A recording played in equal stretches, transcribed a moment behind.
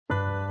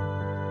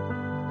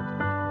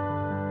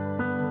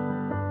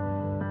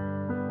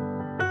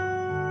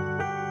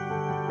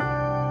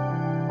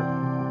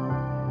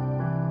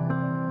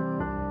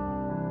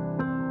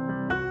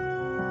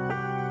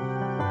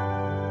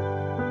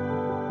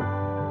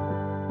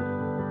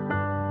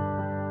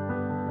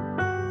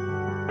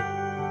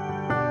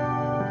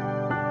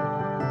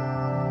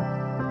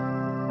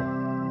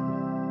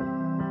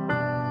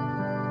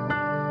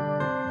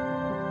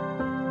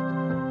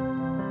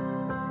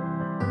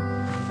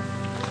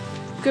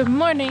Good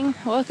morning.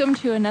 Welcome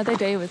to another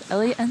day with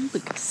Ellie and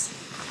Lucas.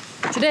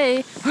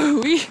 Today,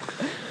 we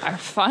are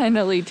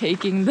finally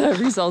taking the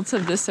results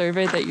of the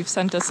survey that you've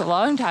sent us a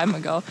long time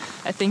ago.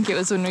 I think it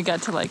was when we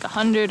got to like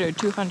 100 or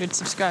 200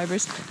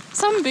 subscribers.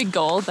 Some big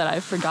goal that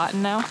I've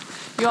forgotten now.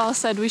 You all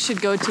said we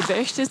should go to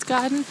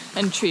Berchtesgaden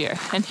and Trier.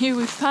 And here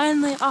we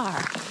finally are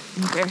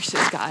in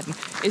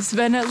Berchtesgaden. It's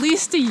been at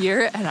least a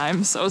year and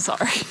I'm so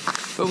sorry.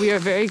 But we are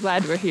very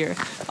glad we're here.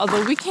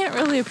 Although we can't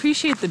really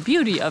appreciate the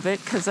beauty of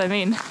it because, I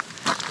mean,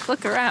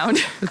 look around.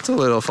 It's a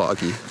little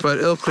foggy, but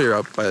it'll clear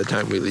up by the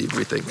time we leave,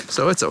 we think.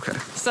 So it's okay.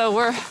 So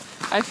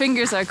our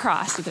fingers are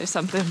crossed that there's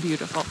something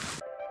beautiful.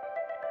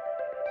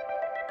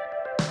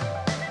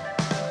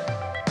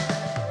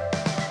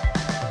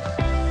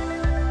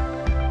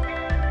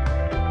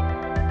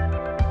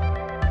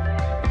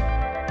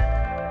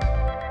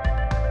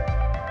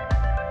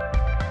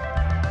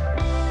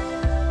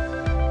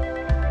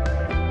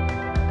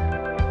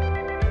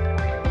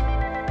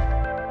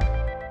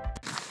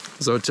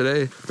 So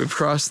today we've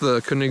crossed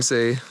the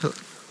Königssee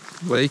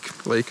lake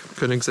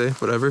Königssee,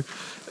 whatever,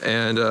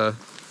 and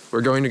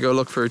we're going to go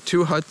look for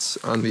two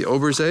huts on the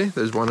Obersee.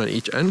 There's one on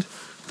each end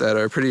that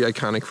are pretty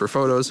iconic for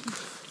photos.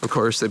 Of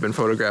course, they've been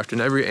photographed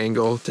in every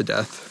angle to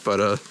death, but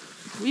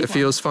it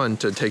feels fun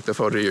to take the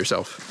photo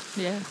yourself.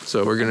 Yeah.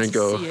 So we're gonna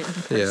go.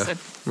 Yeah,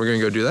 we're gonna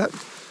go do that,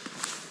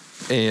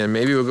 and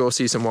maybe we'll go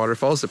see some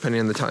waterfalls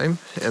depending on the time.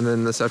 And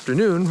then this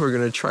afternoon we're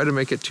gonna try to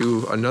make it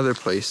to another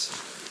place,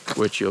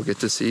 which you'll get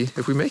to see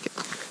if we make it.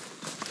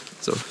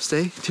 So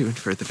stay tuned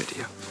for the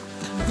video.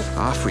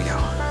 Off we go.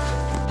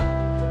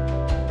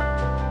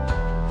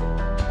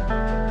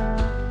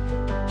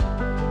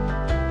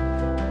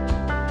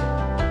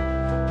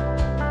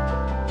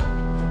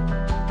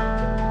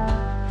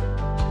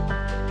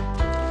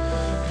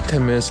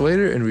 Ten minutes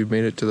later and we've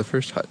made it to the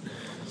first hut.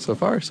 So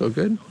far, so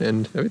good,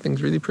 and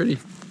everything's really pretty.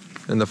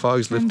 And the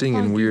fog's lifting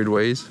in weird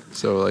ways,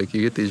 so like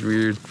you get these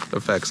weird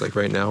effects, like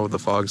right now the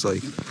fog's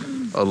like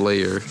a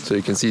layer, so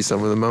you can see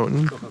some of the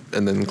mountain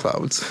and then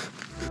clouds.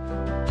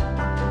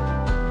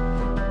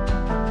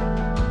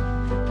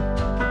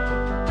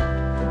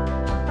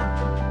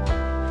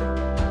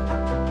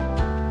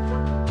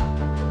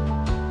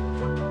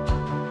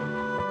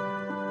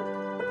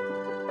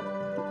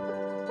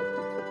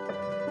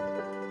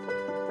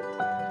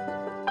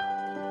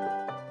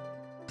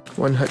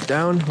 One hut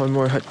down, one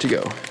more hut to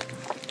go.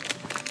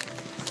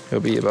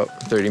 It'll be about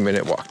a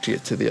 30-minute walk to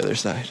get to the other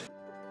side.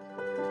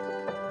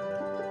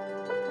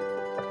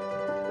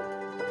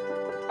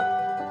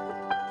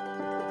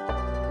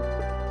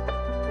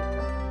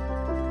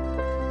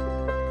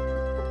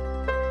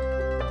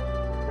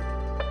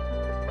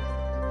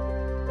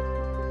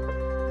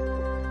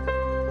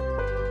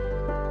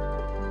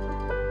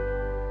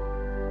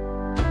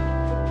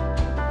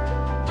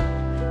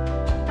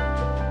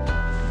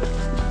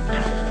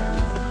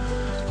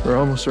 We're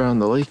almost around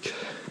the lake,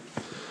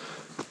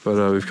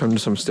 but we've come to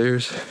some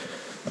stairs,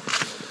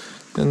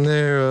 and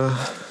they're a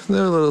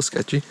little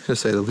sketchy, to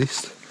say the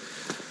least.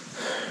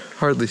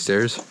 Hardly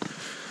stairs,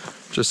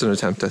 just an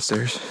attempt at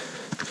stairs.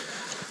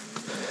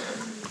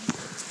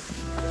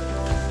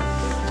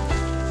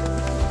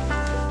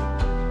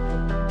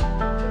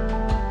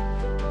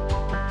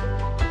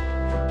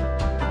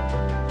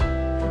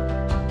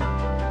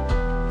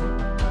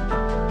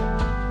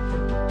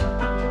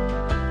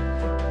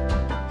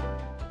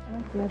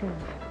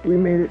 We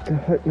made it to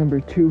hut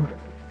number 2,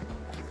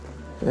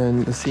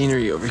 and the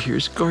scenery over here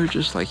is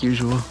gorgeous like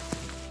usual.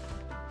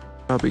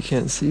 Probably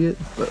can't see it,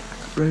 but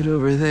right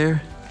over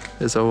there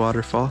is a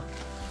waterfall.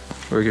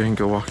 We're gonna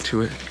go walk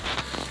to it.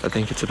 I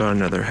think it's about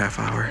another half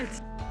hour.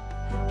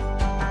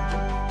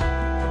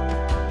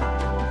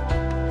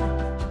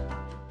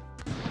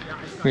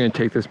 We're gonna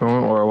take this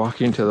moment while we're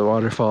walking to the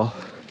waterfall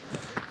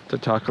to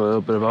talk a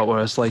little bit about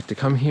what it's like to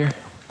come here.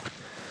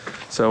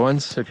 So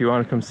once, if you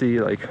want to come see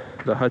like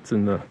the huts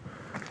and the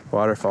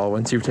waterfall,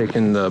 once you've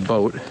taken the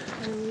boat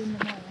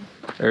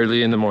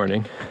early in the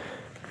morning,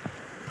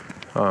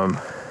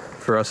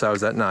 for us that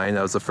was at 9,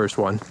 that was the first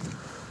one,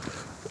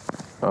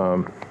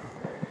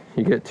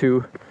 you get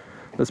to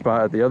the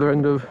spot at the other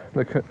end of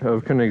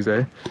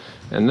Königssee,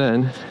 and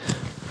then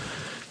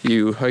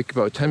you hike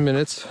about 10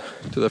 minutes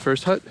to the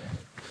first hut.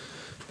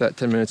 That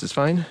 10 minutes is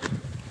fine.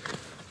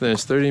 Then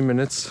it's 30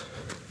 minutes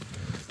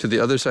to the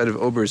other side of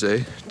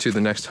Obersee to the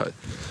next hut,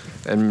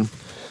 and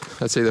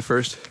I'd say the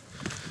first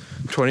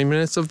 20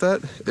 minutes of that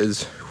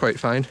is quite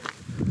fine.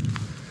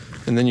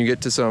 And then you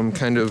get to some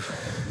kind of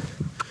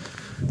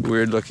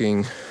weird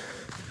looking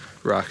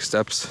rock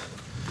steps.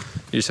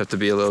 You just have to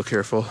be a little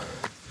careful.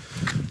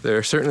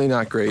 They're certainly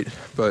not great,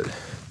 but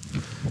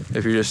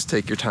if you just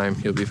take your time,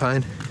 you'll be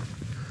fine.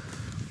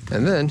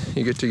 And then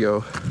you get to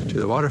go to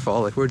the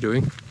waterfall like we're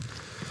doing.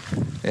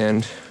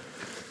 And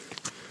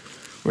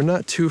we're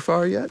not too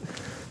far yet,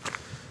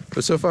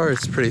 but so far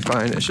it's pretty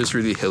fine. It's just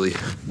really hilly,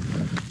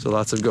 so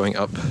lots of going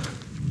up.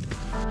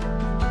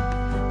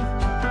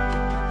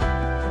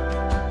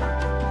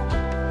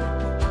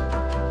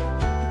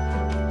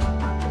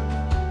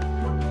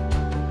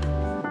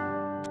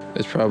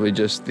 It's probably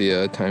just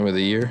the time of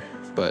the year,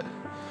 but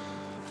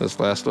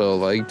this last little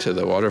leg to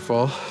the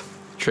waterfall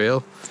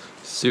trail,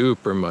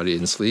 super muddy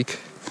and sleek.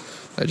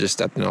 I just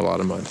stepped in a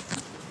lot of mud.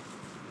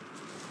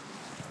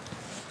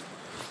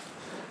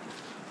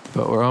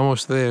 But we're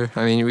almost there.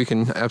 I mean, we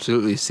can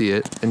absolutely see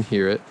it and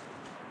hear it.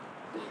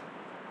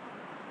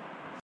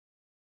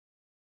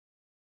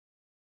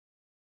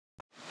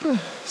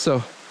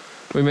 So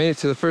we made it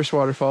to the first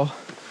waterfall,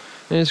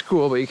 and it's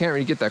cool, but you can't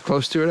really get that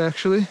close to it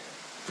actually.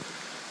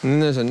 And then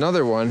there's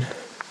another one,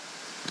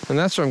 and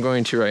that's what I'm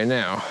going to right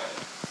now.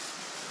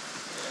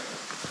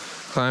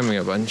 Climbing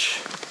a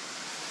bunch.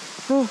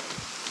 Oh,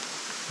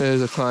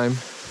 there's a climb.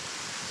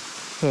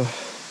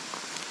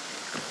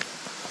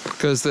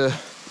 Because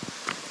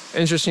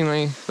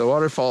interestingly, the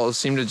waterfalls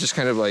seem to just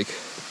kind of like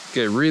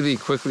get really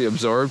quickly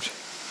absorbed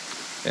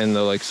in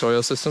the like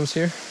soil systems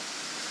here.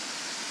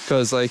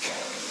 Because like,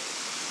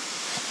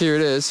 here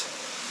it is.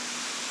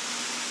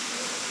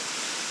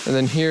 And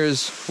then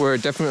here's where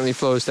it definitely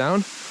flows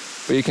down,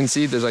 but you can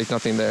see there's like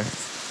nothing there.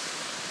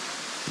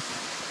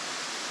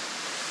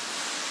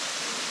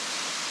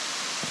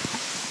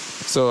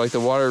 So like the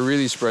water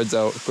really spreads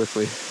out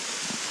quickly.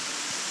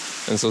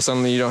 And so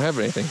suddenly you don't have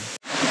anything.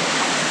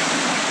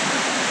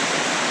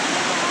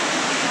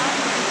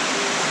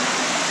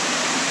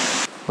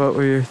 What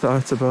were your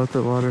thoughts about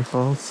the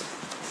waterfalls?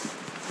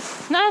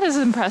 Not as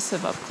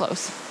impressive up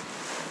close.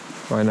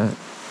 Why not?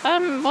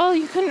 Well,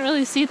 you couldn't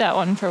really see that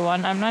one for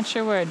one. I'm not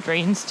sure where it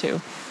drains to.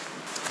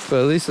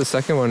 But at least the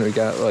second one we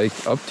got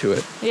like up to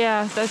it.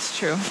 Yeah, that's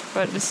true.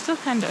 But it's still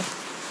kind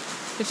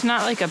of, it's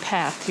not like a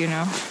path, you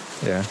know?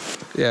 Yeah.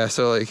 Yeah,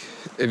 so like,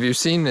 if you've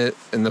seen it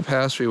in the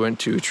past, we went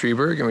to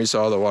Treeberg and we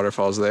saw the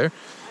waterfalls there.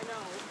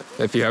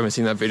 If you haven't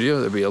seen that video,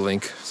 there'll be a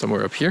link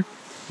somewhere up here.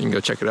 You can go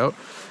check it out.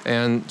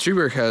 And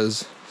Treeberg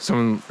has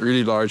some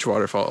really large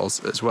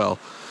waterfalls as well.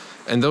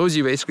 And those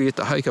you basically get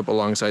to hike up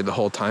alongside the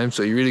whole time,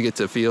 so you really get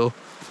to feel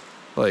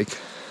like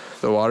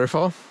the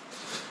waterfall.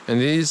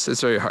 And these, it's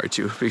very hard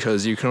to,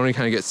 because you can only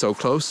kind of get so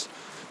close,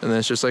 and then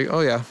it's just like, oh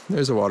yeah,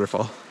 there's a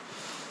waterfall.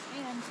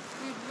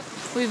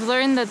 We've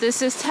learned that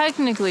this is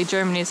technically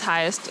Germany's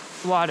highest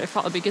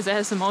waterfall because it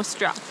has the most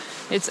drop.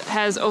 It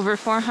has over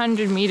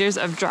 400 meters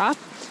of drop,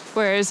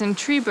 whereas in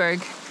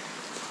Treeberg,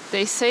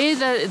 they say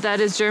that that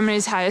is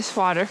Germany's highest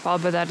waterfall,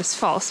 but that is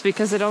false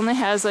because it only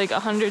has like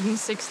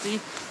 160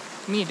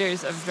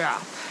 meters of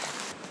drop.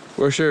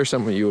 We're sure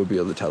some of you will be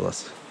able to tell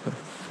us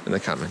in the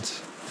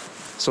comments,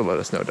 so let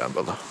us know down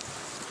below.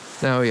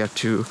 Now we have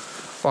to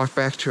walk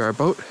back to our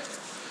boat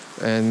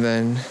and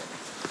then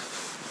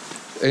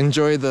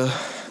enjoy the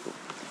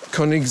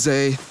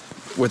Königssee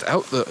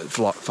without the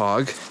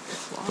fog.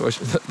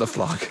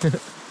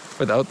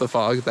 Without the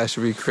fog. That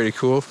should be pretty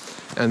cool.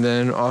 And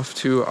then off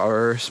to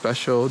our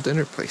special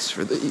dinner place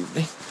for the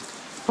evening,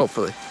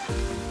 hopefully.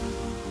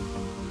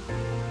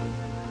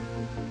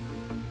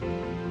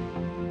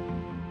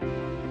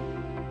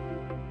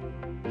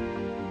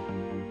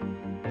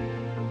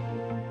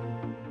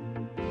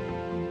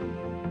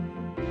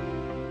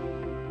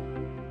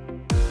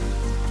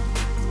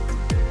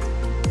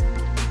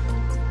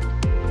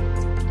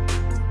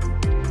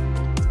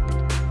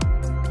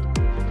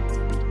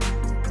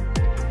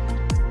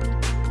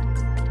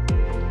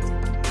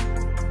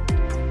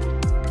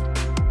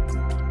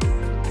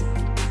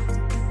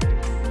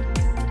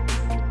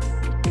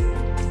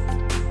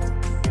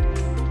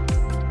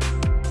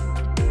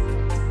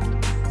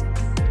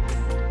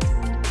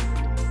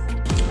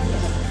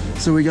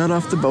 So we got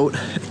off the boat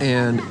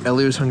and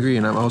Ellie was hungry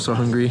and I'm also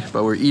hungry,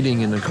 but we're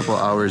eating in a couple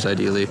hours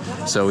ideally,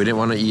 so we didn't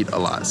want to eat a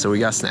lot, so we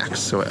got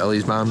snacks. So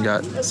Ellie's mom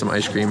got some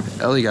ice cream,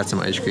 Ellie got some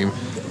ice cream,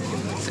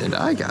 and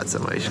I got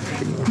some ice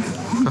cream.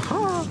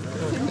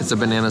 It's a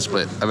banana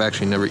split. I've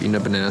actually never eaten a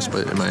banana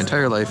split in my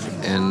entire life,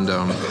 and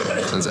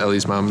since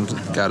Ellie's mom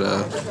got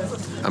a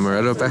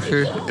amaretto back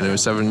here and it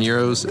was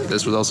 €7,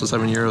 this was also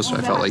 €7, so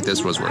I felt like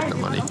this was worth the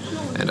money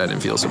and I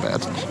didn't feel so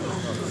bad.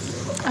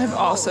 I've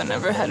also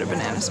never had a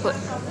banana split.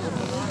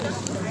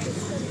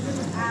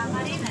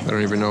 I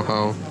don't even know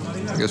how.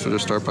 I guess we'll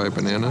just start by a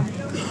banana.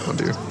 Oh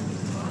dear.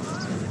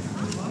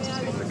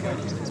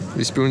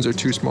 These spoons are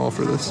too small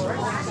for this.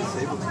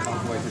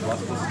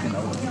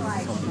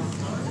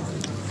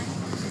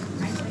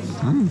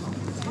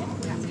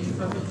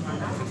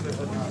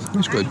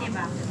 It's good.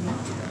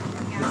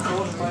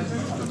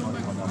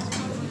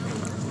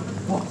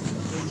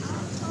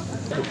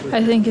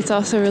 I think it's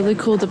also really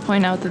cool to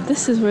point out that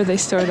this is where they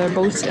store their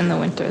boats in the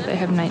winter. They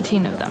have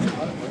 19 of them.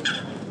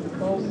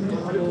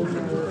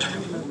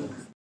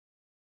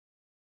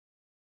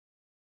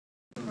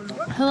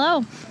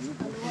 Hello.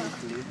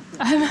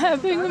 I'm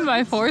having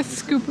my 4th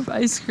scoop of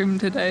ice cream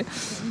today.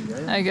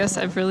 I guess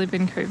I've really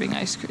been craving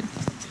ice cream.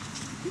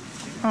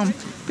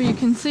 But you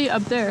can see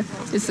up there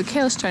is the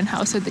Königssee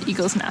house, or the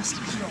eagle's nest.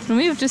 And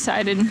we've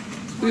decided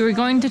we were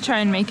going to try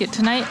and make it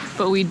tonight,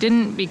 but we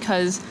didn't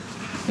because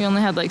we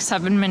only had like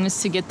 7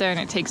 minutes to get there and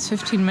it takes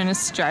 15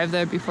 minutes to drive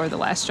there before the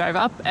last drive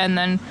up, and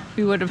then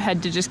we would have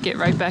had to just get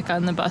right back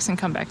on the bus and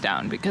come back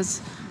down because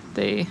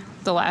the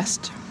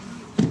last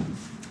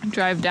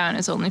drive down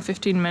is only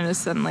 15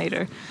 minutes then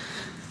later.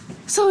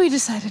 So we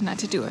decided not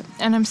to do it.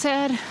 And I'm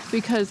sad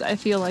because I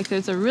feel like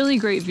there's a really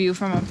great view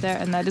from up there,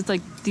 and that is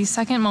like the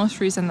second most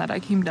reason that I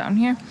came down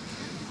here.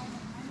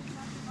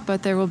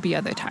 But there will be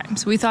other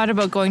times. We thought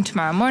about going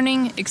tomorrow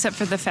morning, except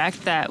for the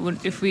fact that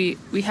if we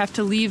have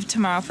to leave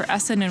tomorrow for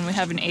Essen and we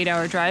have an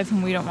 8-hour drive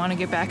and we don't want to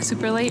get back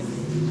super late.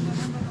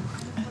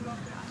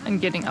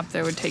 And getting up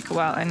there would take a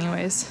while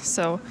anyways.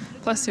 So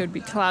plus there would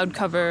be cloud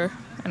cover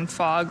and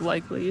fog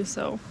likely,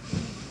 so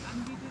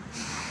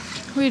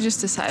we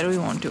just decided we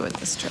won't do it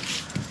this trip.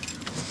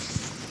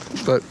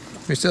 But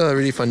we still had a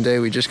really fun day.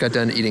 We just got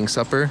done eating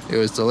supper. It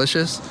was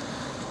delicious.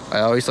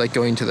 I always like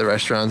going to the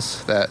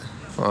restaurants that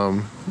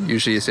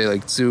usually say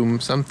like Zoom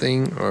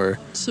something or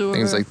Zur.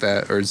 Things like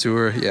that, or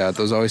Zur. Yeah,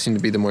 those always seem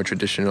to be the more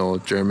traditional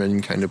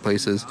German kind of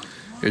places.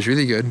 It was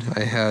really good.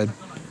 I had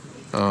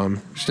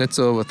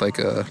schnitzel with like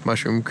a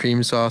mushroom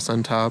cream sauce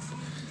on top,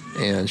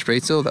 and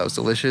Spätzle, that was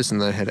delicious. And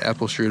then I had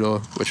apple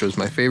strudel, which was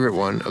my favorite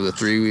one of the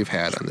 3 we've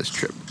had on this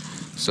trip.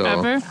 So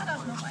Ever?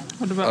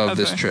 What about of ever?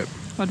 this trip.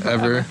 What about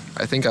Ever?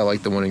 I think I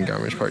like the one in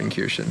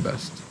Garmisch-Partenkirchen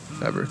best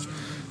ever.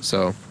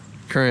 So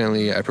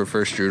currently I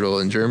prefer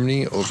strudel in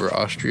Germany over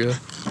Austria.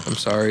 I'm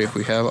sorry if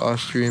we have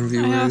Austrian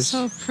viewers.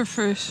 I also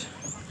prefer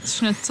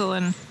schnitzel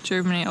in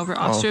Germany over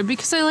Austria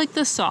because I like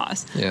the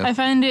sauce. Yeah. I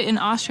find it in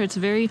Austria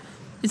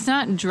it's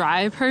not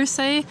dry per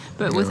se,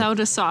 but without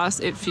a sauce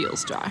it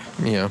feels dry.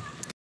 Yeah.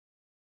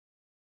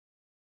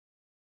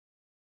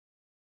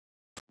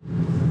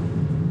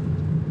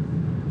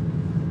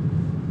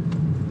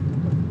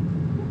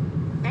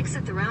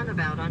 Exit the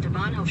roundabout onto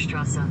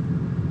Bahnhofstrasse.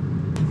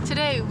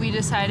 Today we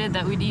decided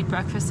that we'd eat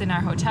breakfast in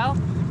our hotel,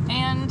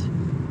 and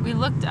we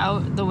looked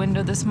out the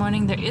window this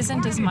morning. There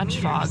isn't as much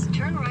fog.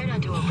 Turn right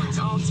onto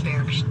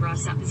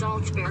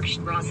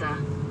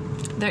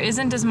Salzbergstrasse. There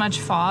isn't as much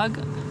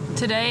fog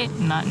today,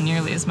 not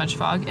nearly as much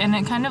fog, and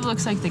it kind of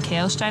looks like the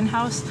Kehlstein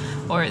house,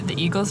 or the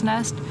Eagle's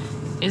Nest,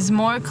 is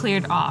more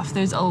cleared off.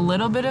 There's a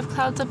little bit of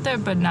clouds up there,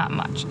 but not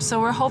much.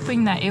 So we're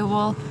hoping that it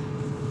will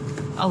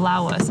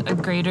allow us a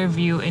greater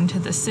view into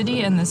the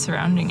city and the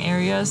surrounding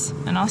areas.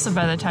 And also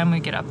by the time we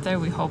get up there,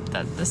 we hope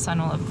that the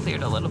sun will have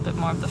cleared a little bit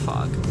more of the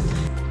fog.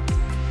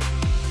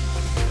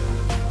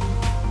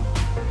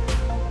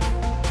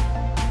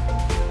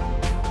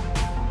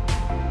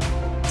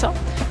 So,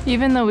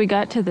 even though we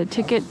got to the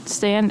ticket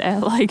stand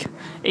at like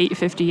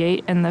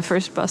 8:58 and the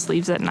first bus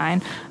leaves at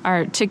 9,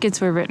 our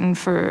tickets were written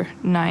for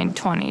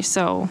 9:20.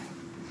 So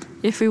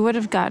if we would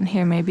have gotten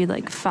here maybe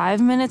like 5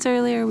 minutes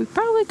earlier, we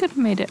probably could have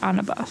made it on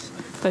a bus.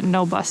 But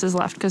no buses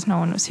left because no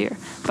one was here.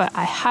 But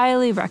I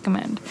highly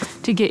recommend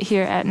to get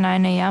here at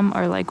 9 a.m.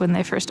 or like when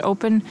they first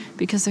open,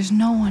 because there's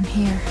no one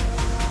here.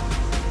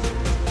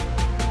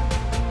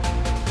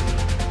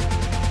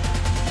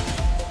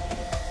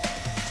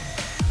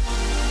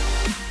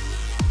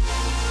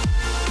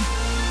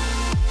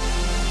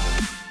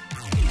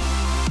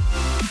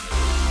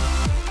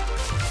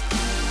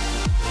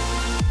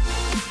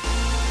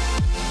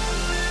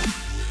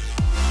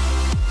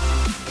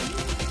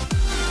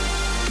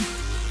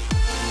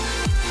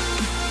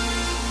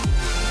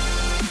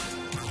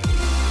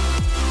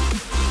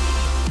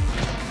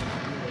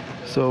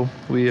 So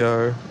we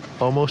are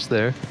almost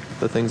there.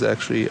 The thing's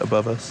actually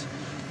above us,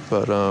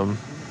 but we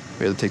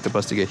had to take the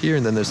bus to get here,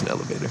 and then there's an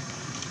elevator.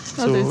 Oh,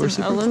 so there's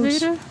an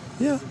elevator? Close.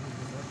 Yeah.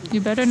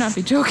 You better not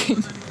be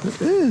joking.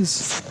 It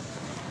is.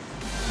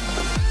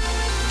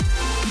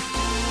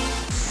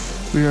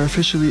 We are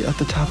officially at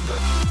the top.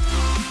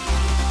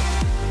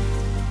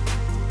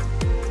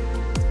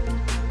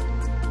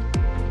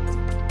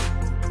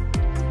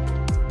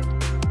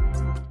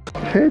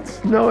 It's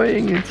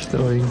snowing, it's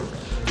snowing.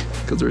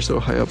 Because we're so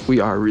high up. We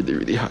are really,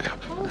 really high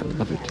up. I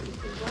love it.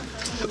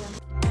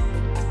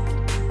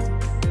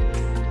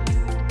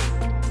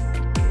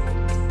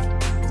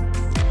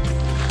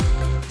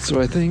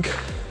 So I think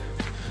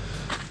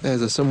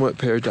as a somewhat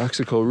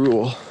paradoxical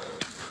rule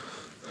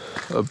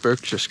of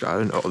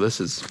Berchtesgaden, oh, this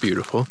is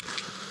beautiful.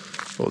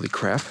 Holy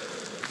crap.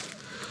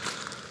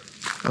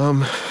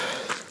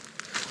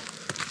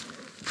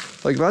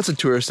 Like lots of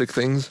touristic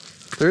things,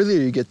 the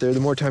earlier you get there, the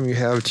more time you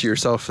have to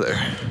yourself there.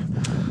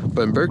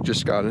 But in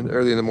Berchtesgaden,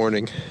 early in the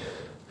morning,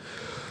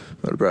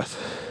 out of breath,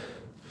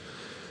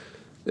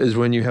 is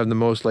when you have the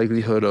most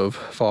likelihood of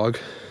fog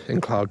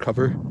and cloud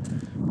cover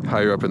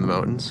higher up in the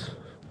mountains.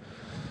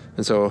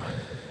 And so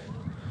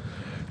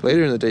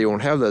later in the day you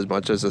won't have that as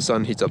much as the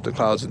sun heats up the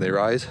clouds and they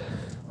rise.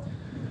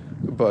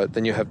 But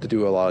then you have to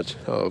do a lot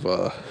of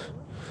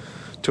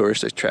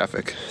touristic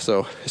traffic,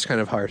 so it's kind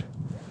of hard.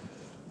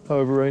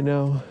 However, right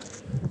now,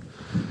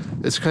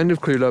 it's kind of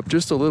cleared up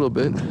just a little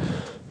bit.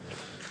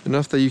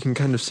 Enough that you can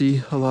kind of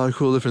see a lot of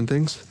cool different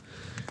things.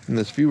 And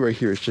this view right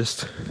here is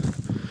just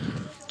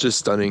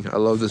stunning. I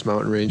love this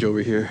mountain range over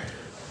here.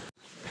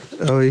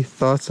 Ellie,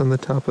 thoughts on the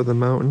top of the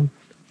mountain?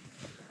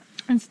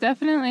 It's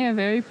definitely a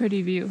very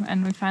pretty view,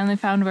 and we finally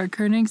found where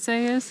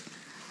Königssee is.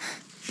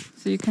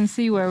 So you can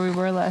see where we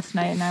were last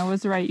night, and I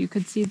was right. You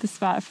could see the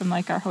spot from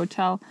like our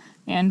hotel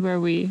and where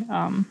we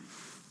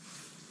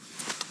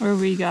where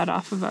we got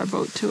off of our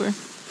boat tour.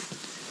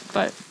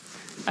 But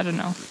I don't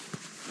know.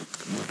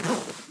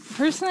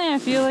 Personally, I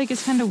feel like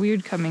it's kind of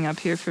weird coming up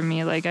here for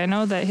me. Like, I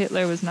know that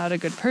Hitler was not a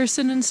good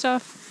person and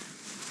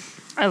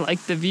stuff. I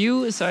like the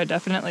view, so I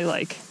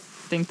definitely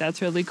think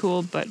that's really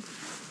cool, but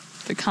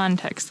the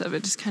context of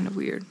it is kind of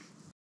weird.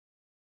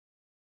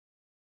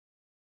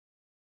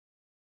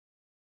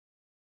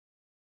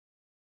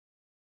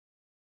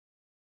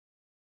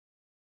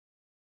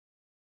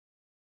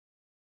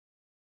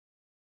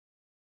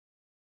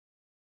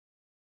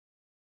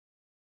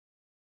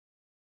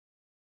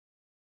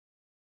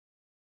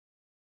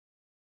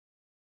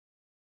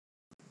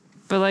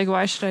 But like,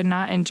 why should I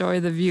not enjoy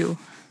the view?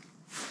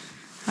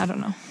 I don't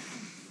know.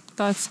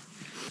 Thoughts?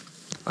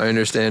 I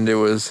understand it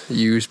was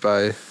used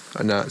by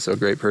a not so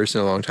great person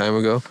a long time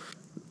ago.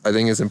 I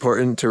think it's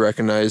important to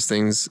recognize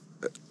things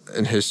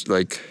in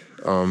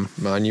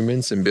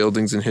monuments and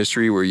buildings in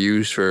history were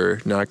used for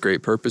not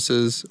great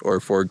purposes or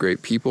for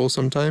great people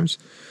sometimes,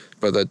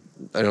 but that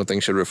I don't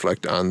think should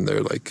reflect on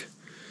their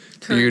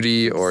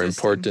beauty or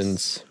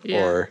importance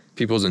or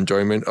people's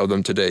enjoyment of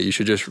them today. You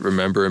should just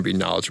remember and be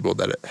knowledgeable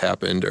that it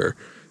happened or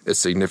its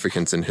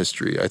significance in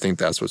history. I think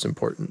that's what's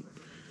important.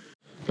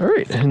 All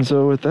right, and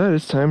so with that,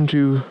 it's time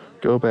to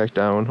go back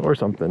down or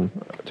something.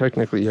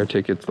 Technically, our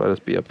tickets let us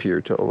be up here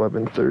till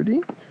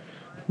 11:30,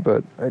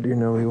 but I do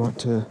know we want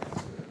to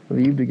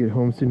leave to get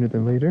home sooner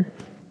than later.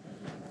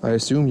 I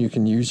assume you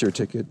can use your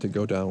ticket to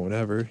go down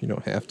whenever. You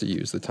don't have to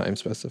use the time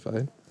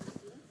specified.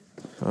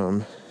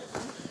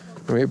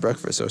 We ate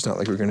breakfast, so it's not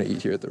like we're going to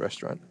eat here at the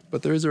restaurant.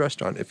 But there is a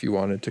restaurant if you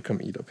wanted to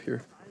come eat up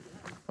here.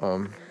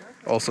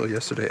 Also,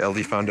 yesterday,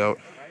 Ellie found out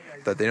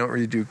that they don't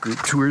really do group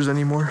tours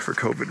anymore for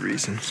COVID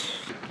reasons.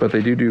 But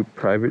they do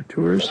private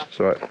tours,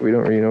 so we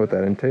don't really know what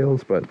that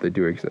entails, but they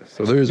do exist.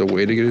 So there is a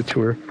way to get a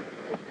tour,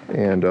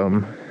 and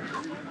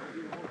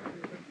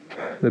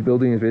the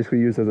building is basically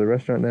used as a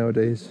restaurant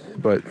nowadays.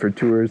 But for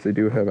tours, they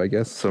do have, I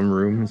guess, some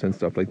rooms and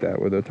stuff like that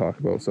where they'll talk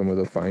about some of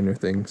the finer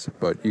things,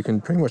 but you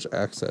can pretty much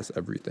access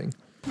everything.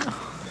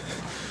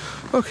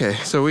 Okay,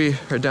 so we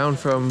are down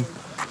from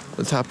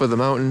the top of the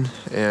mountain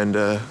and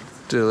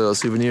did a little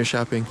souvenir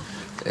shopping,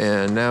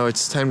 and now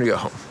it's time to go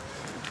home.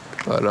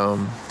 But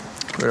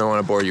we don't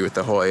want to bore you with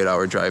the whole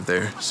 8-hour drive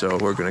there, so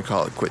we're going to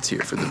call it quits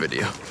here for the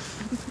video.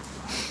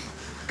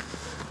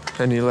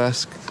 Any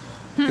last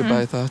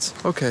goodbye thoughts?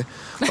 Okay,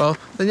 well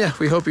then yeah,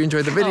 we hope you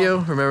enjoyed the video.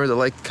 Remember to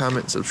like,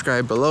 comment,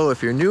 subscribe below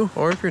if you're new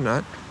or if you're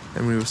not,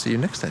 and we will see you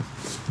next time.